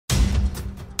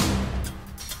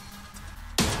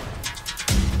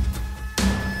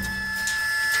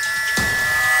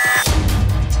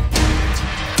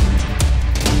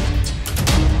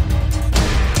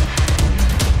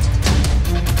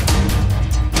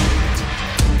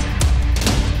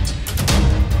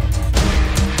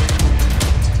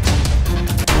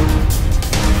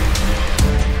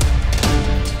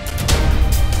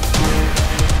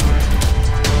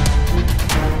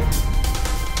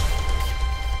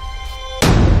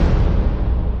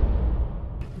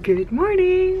Good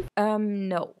morning!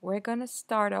 No, we're gonna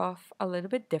start off a little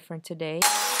bit different today.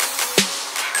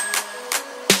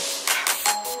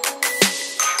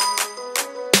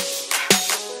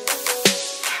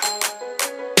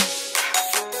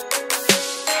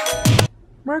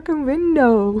 Broken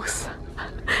windows!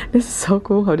 This is so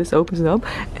cool how this opens up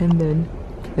and then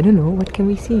I don't know, what can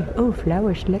we see? Oh,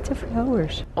 flowers, lots of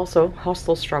flowers. Also,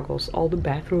 hostel struggles. All the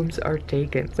bathrooms are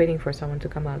taken. Waiting for someone to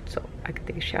come out so I can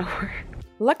take a shower.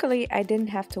 Luckily, I didn't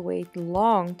have to wait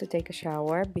long to take a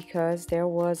shower because there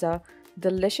was a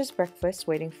delicious breakfast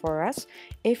waiting for us.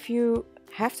 If you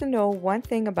have to know one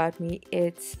thing about me,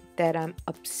 it's that I'm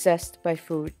obsessed by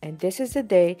food, and this is the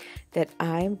day that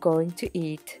I'm going to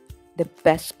eat the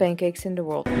best pancakes in the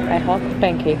world. I hot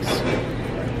pancakes.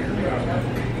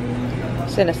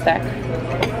 It's in a stack.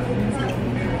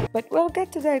 But we'll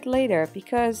get to that later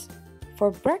because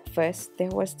for breakfast there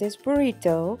was this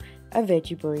burrito, a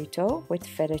veggie burrito with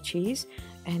feta cheese,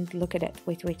 and look at that.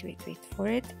 Wait for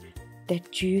it. That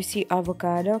juicy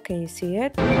avocado, can you see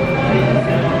it?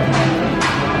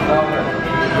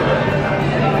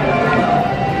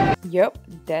 Yup,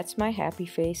 that's my happy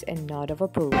face and nod of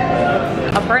approval.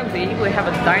 Apparently, we have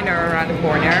a diner around the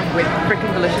corner with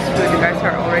freaking delicious food. You guys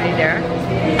are already there.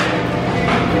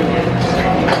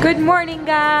 Good morning,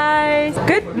 guys!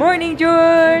 Good morning,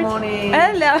 George! Good morning!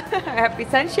 Hello! Happy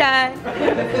sunshine!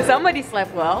 Somebody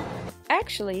slept well.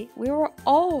 Actually, we were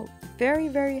all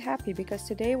very happy because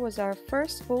today was our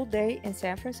first full day in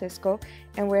San Francisco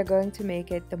and we're going to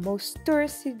make it the most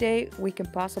touristy day we can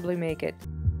possibly make it.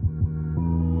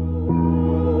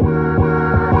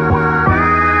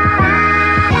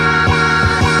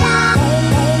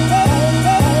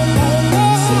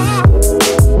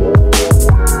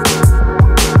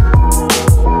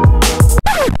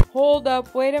 Hold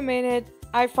up, wait a minute.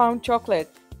 I found chocolate.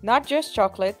 Not just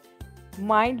chocolate.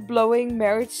 Mind-blowing,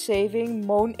 marriage-saving,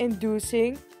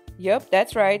 moan-inducing. Yup,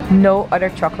 that's right. No other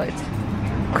chocolate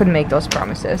could make those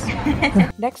promises.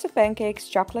 Next to pancakes,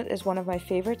 chocolate is one of my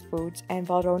favorite foods, and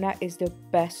Valrhona is the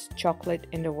best chocolate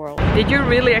in the world. Did you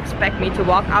really expect me to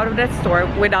walk out of that store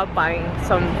without buying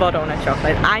some Valrhona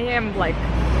chocolate? I am like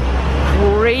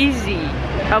crazy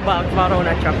about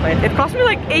Valrhona chocolate. It cost me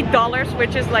like $8,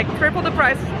 which is like triple the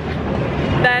price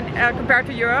than compared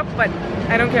to Europe, but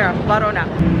I don't care. Valrhona.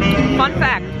 Fun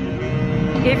fact,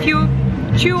 if you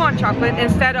chew on chocolate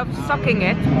instead of sucking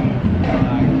it,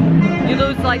 you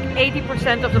lose like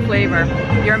 80% of the flavor.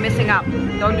 You're missing out.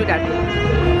 Don't do that.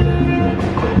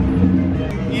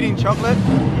 Eating chocolate,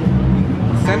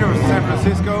 center of San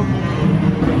Francisco,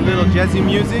 little jazzy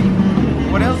music.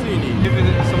 What else do you need? Give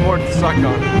it some more to suck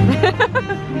on.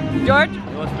 George?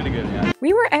 It was pretty good, yeah.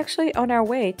 We were actually on our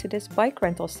way to this bike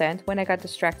rental stand when I got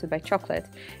distracted by chocolate.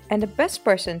 And the best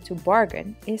person to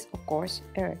bargain is, of course,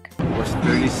 Eric. It was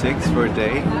 36 for a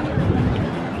day.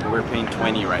 We're paying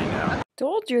 20 right now.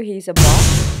 Told you he's a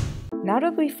boss. Now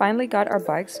that we finally got our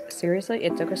bikes, seriously,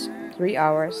 it took us 3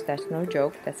 hours. That's no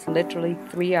joke. That's literally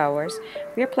 3 hours.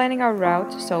 We are planning our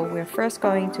route, so we're first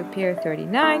going to Pier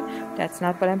 39. That's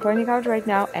not what I'm pointing out right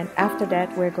now. And after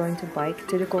that, we're going to bike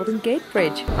to the Golden Gate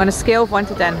Bridge. On a scale of 1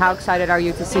 to 10, how excited are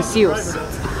you to see seals?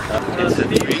 It's a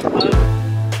treat.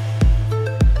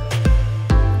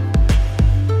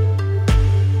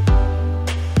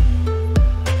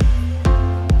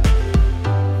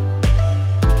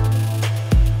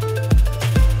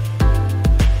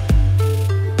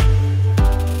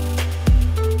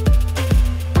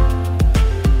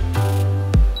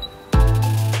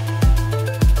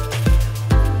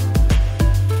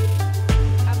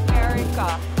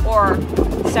 Or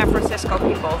San Francisco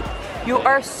people, you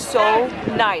are so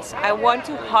nice. I want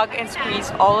to hug and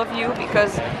squeeze all of you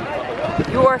because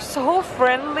you are so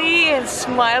friendly and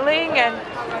smiling, and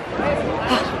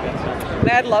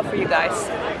mad love for you guys.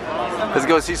 Let's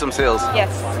go see some seals.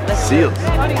 Yes, let's Seals.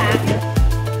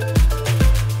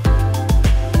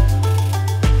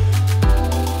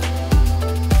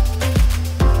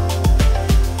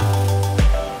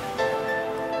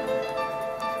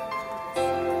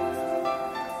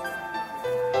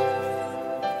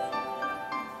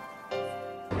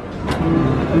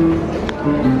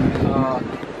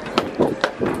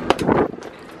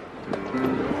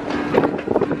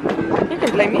 You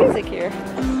can play music here.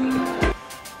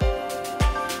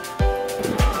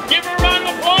 Give her a round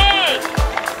of applause!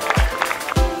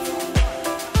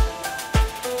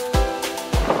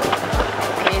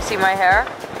 Can you see my hair?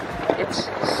 It's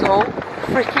so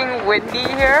freaking windy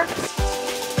here.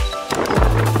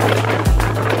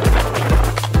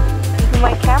 Even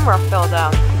my camera fell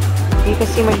down. You can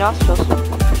see my nostrils.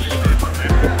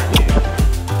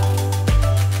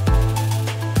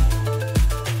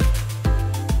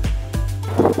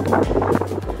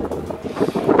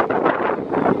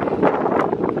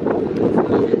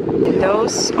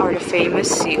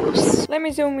 Let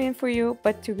me zoom in for you,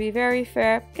 but to be very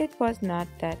fair, it was not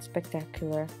that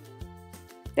spectacular.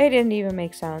 They didn't even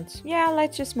make sounds. Yeah,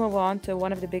 let's just move on to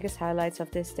one of the biggest highlights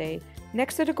of this day.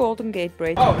 Next to the Golden Gate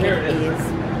Bridge, Oh, here it is.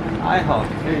 IHOP.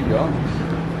 Here you go.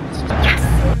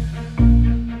 Yes!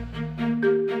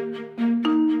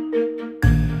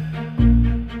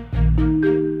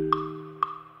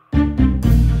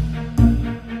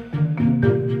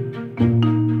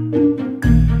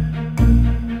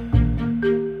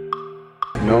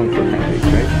 Known for pancakes,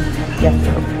 right? Yes.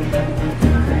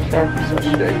 Such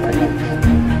day pancakes.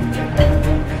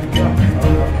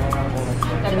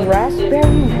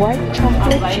 Raspberry white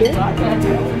chocolate chip?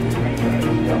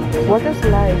 What is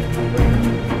life?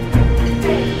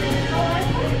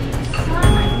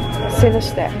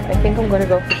 Cinestack. I think I'm gonna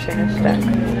go for Cinestack.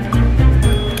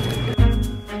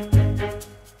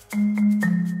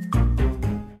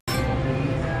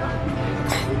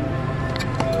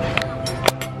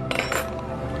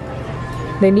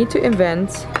 They need to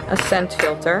invent a scent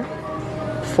filter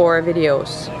for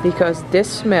videos because this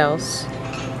smells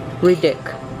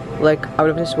ridiculous, like out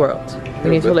of this world. We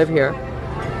need to live here.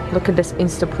 Look at this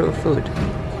Instaproof food.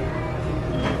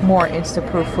 More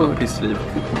Instaproof food.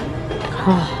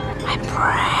 Oh, my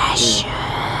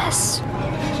precious.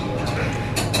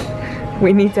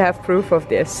 We need to have proof of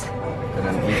this.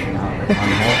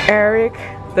 Eric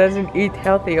doesn't eat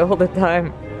healthy all the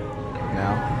time.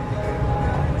 Now.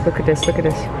 Look at this, look at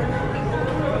this.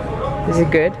 Is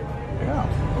it good? Yeah.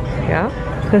 Yeah?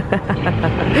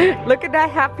 Look at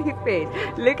that happy face.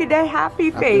 Look at that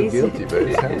happy face. I feel guilty, but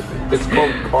it's healthy. It's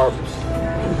called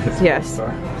carbs. Yes.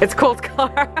 It's called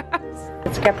carbs.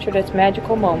 Let's capture this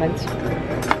magical moment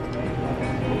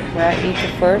where I eat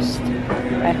the first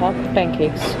IHOP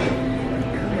pancakes.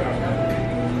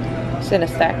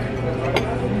 Cinestack.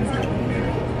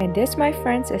 And this, my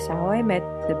friends, is how I met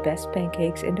the best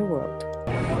pancakes in the world.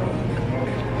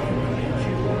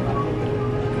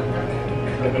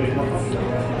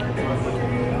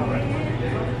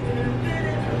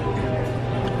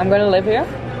 I'm gonna live here.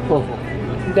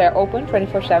 They're open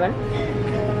 24/7.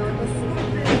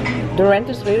 The rent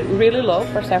is really low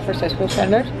for San Francisco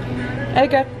standards. And I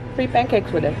got free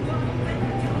pancakes with it.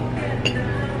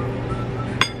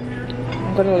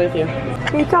 I'm gonna live here.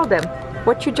 Can you tell them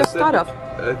what you just thought of?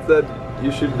 I thought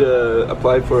you should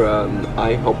apply for an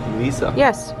IHOP visa.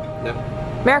 Yes. Yeah.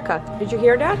 America, did you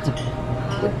hear that?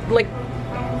 Like,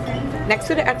 next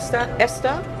to the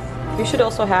ESTA, you should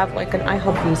also have like an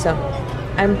IHOP visa.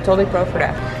 I'm totally pro for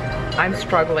that. I'm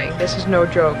struggling. This is no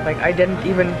joke. Like, I didn't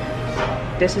even...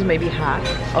 This is maybe half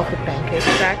of the pancake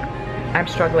stack. I'm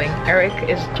struggling. Eric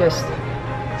is just...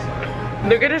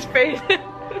 Look at his face. This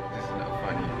is not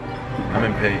funny. I'm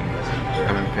in pain.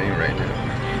 I'm in pain right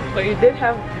now. But you did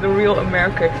have the real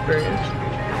America experience.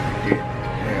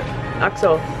 Yeah.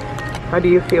 Axel, how do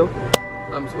you feel?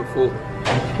 I'm so full.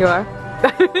 You are?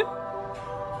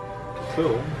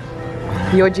 So?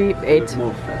 Yoji ate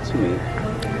More fat to me.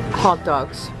 hot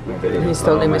dogs. He's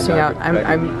totally missing out.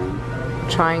 I'm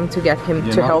trying to get him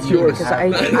to help me because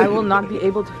I will not be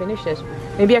able to finish this.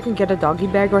 Maybe I can get a doggy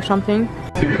bag or something.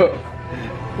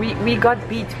 We got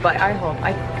beat by IHOP.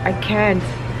 I can't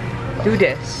do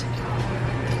this.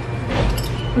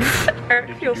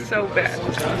 I feel so bad.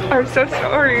 I'm so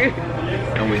sorry.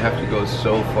 And we have to go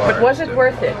so far. But was it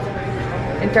worth it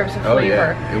in terms of flavor?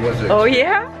 Yeah, it was. Oh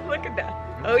yeah? Look at that.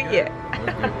 Oh yeah.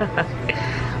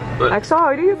 But Axel,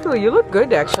 how do you feel? You look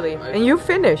good actually. And you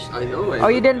finished. I know. Oh,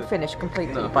 you didn't finish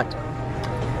completely, No. but...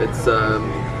 It's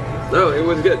no, it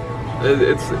was good.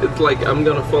 It's like I'm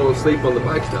gonna fall asleep on the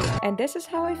bike now. And this is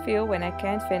how I feel when I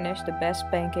can't finish the best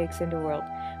pancakes in the world.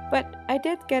 But I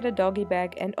did get a doggy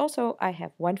bag and also I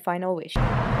have one final wish.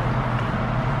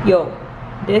 Yo,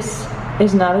 this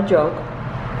is not a joke.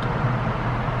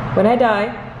 When I die,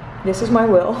 this is my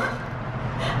will.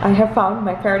 I have found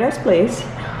my paradise place.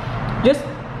 Just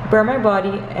burn my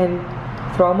body and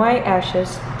throw my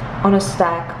ashes on a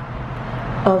stack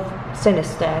of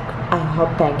Cinestack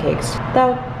IHOP pancakes.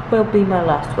 That will be my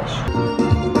last wish.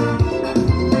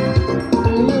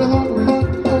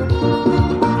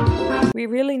 We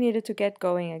really needed to get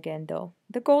going again though.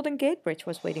 The Golden Gate Bridge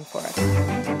was waiting for us.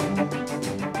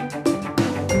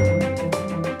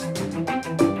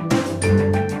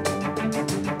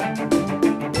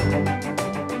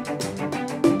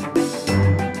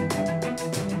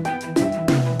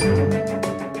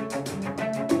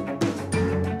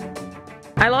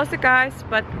 I lost the guys,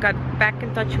 but got back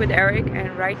in touch with Eric,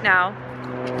 and right now,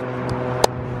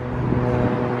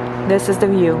 this is the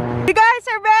view. You guys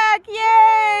are back!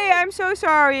 Yay! I'm I'm so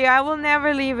sorry. I will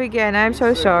never leave again. I'm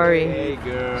so sorry. Hey,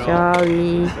 girl.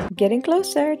 Sorry. Getting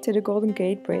closer to the Golden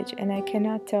Gate Bridge, and I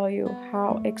cannot tell you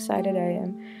how excited I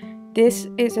am. This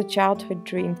is a childhood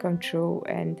dream come true,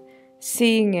 and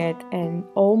seeing it and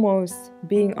almost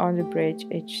being on the bridge,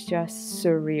 it's just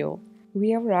surreal.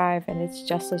 We arrive and it's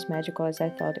just as magical as I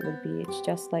thought it would be. It's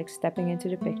just like stepping into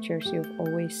the pictures you've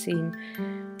always seen.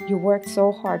 You worked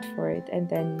so hard for it and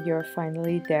then you're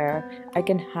finally there. I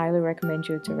can highly recommend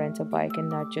you to rent a bike and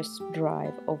not just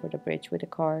drive over the bridge with a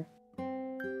car.